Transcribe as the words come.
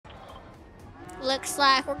Looks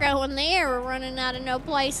like we're going there. We're running out of no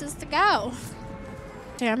places to go.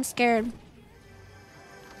 Dude, I'm scared.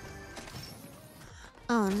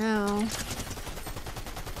 Oh no.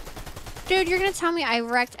 Dude, you're gonna tell me I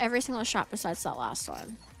wrecked every single shot besides that last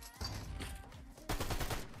one.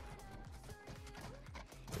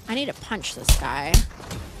 I need to punch this guy.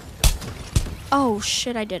 Oh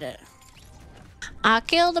shit, I did it. I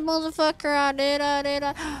killed the motherfucker. I did.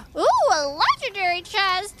 Ooh, a legendary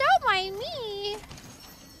chest. Don't mind me.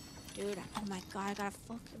 Dude, oh my god, I got a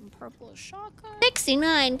fucking purple shotgun.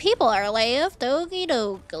 69 people are left. Okie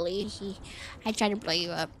dokie. I tried to blow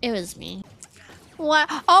you up. It was me. What?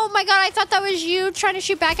 Oh my god, I thought that was you trying to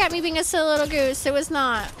shoot back at me being a silly little goose. It was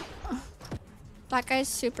not. That guy's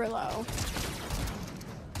super low.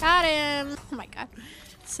 Got him. Oh my god.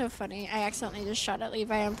 So funny. I accidentally just shot at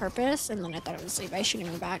Levi on purpose, and then I thought it was Levi shooting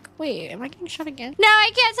me back. Wait, am I getting shot again? No, I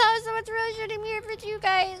can't tell if someone's really shooting me if it's you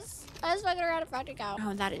guys. I was fucking around and found it out.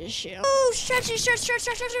 Oh, that is you. Oh, shit.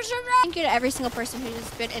 Thank you to every single person who's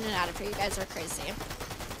been in and out of here. You guys are crazy.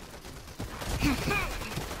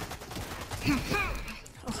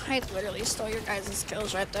 Oh, I literally stole your guys'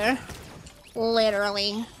 kills right there.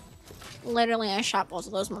 Literally, I shot both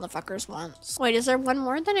of those motherfuckers once. Wait, is there one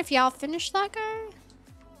more then if y'all finish that guy?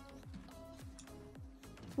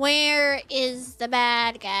 Where is the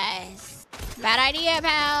bad guys? Bad idea,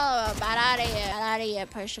 pal. Bad idea. Bad idea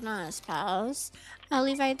pushing us, pals.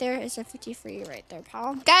 Levi, there is a 50 for you right there,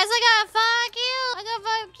 pal. Guys, I got 5 kills. I got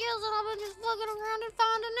 5 kills and I've been just fucking around and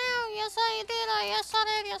found it now. Yes, I did.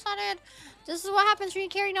 Yes, I did. This is what happens when you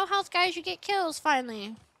carry no health, guys. You get kills,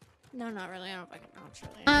 finally. No, not really. I don't fucking know. It's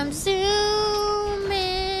really. I'm zooming.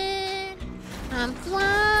 I'm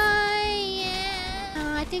flying.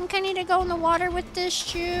 I think I need to go in the water with this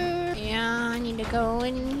juice. Yeah, I need to go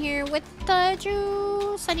in here with the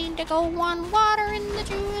juice. I need to go on water in the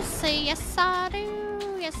juice. Say yes, I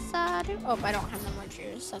do. Yes, I do. Oh, I don't have no more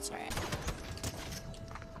juice. That's all right.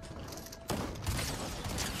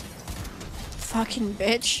 Fucking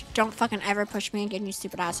bitch. Don't fucking ever push me again, you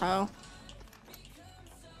stupid asshole.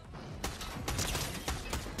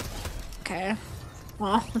 Okay.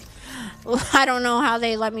 Well, I don't know how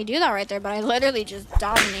they let me do that right there, but I literally just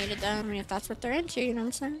dominated them. I mean, if that's what they're into, you know what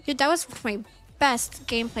I'm saying? Dude, that was one of my best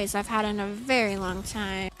gameplays I've had in a very long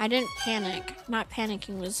time. I didn't panic. Not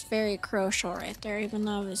panicking was very crucial right there, even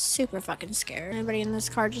though I was super fucking scared. Anybody in this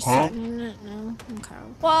car just sitting in it? No? Okay.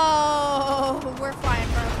 Whoa! We're flying,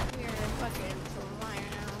 bro. We're fucking flying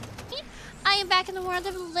now. I am back in the world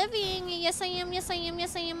of living. Yes, I am. Yes, I am.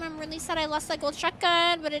 Yes, I am. I'm really sad I lost that gold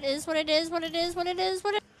shotgun, but it is what it is. What it is. What it is.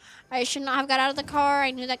 What it. I should not have got out of the car.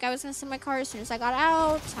 I knew that guy was going to steal my car as soon as I got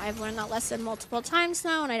out. I've learned that lesson multiple times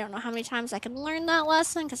now, and I don't know how many times I can learn that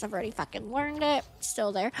lesson because I've already fucking learned it. It's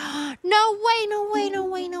still there. No way, no way, no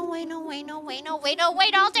way, no way, no way, no way, no way, no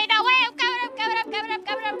way, all day, no way. I'm coming, I'm coming, I'm coming, I'm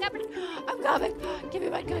coming, I'm coming. I'm coming. Give me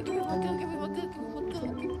my gun, give me my gun, give me my gun, give me my gun,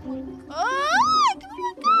 give me my gun. Oh, give me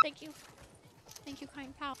my gun. Thank you. Thank you,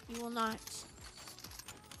 kind pal. You will not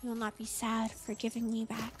be sad for giving me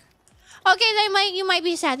back. Okay, you might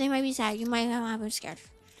be sad. They might be sad. You might, I'm scared.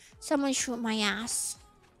 Someone shoot my ass.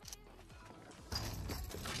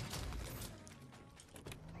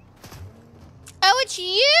 Oh, it's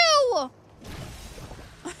you!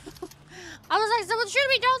 I was like, someone shoot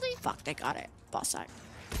me, don't they? Fuck, they got it. Boss sack.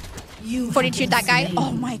 You 42 that guy. Slain.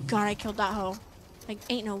 Oh my god, I killed that hoe. Like,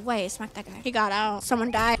 ain't no way. Smack that guy. He got out.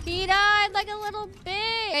 Someone died. He died like a little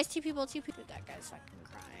bitch. Guys, two people. That guy's fucking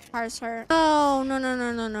crying. Heart's hurt. Oh,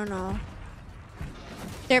 no.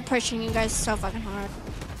 They're pushing you guys so fucking hard.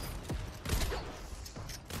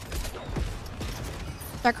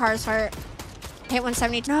 Their car's hurt. Hit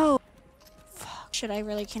 170. No. Fuck. Shit, I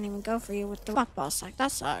really can't even go for you with the fuck ball sack.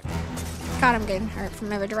 That sucked. God, I'm getting hurt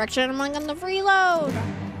from every direction. I'm like on the reload.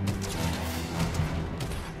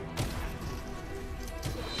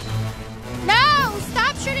 No!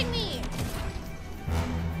 Stop shooting me!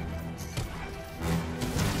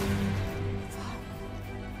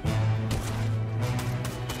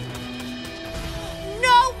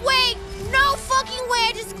 No way! No fucking way!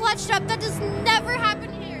 I just clutched up. That does never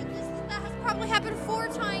happen here. That has probably happened 4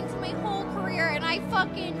 times in my whole career, and I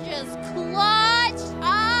fucking just clutched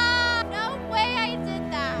up. No way I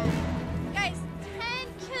did that. Guys, 10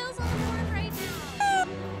 kills on the board right now.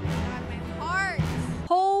 God, my heart.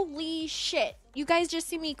 Holy shit. You guys just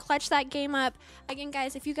see me clutch that game up. Again,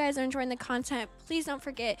 guys, if you guys are enjoying the content, please don't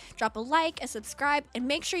forget, drop a like, a subscribe, and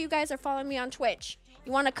make sure you guys are following me on Twitch.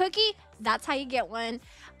 You want a cookie? That's how you get one.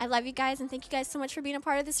 I love you guys, and thank you guys so much for being a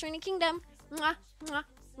part of the Serena Kingdom. Mwah, mwah,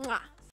 mwah.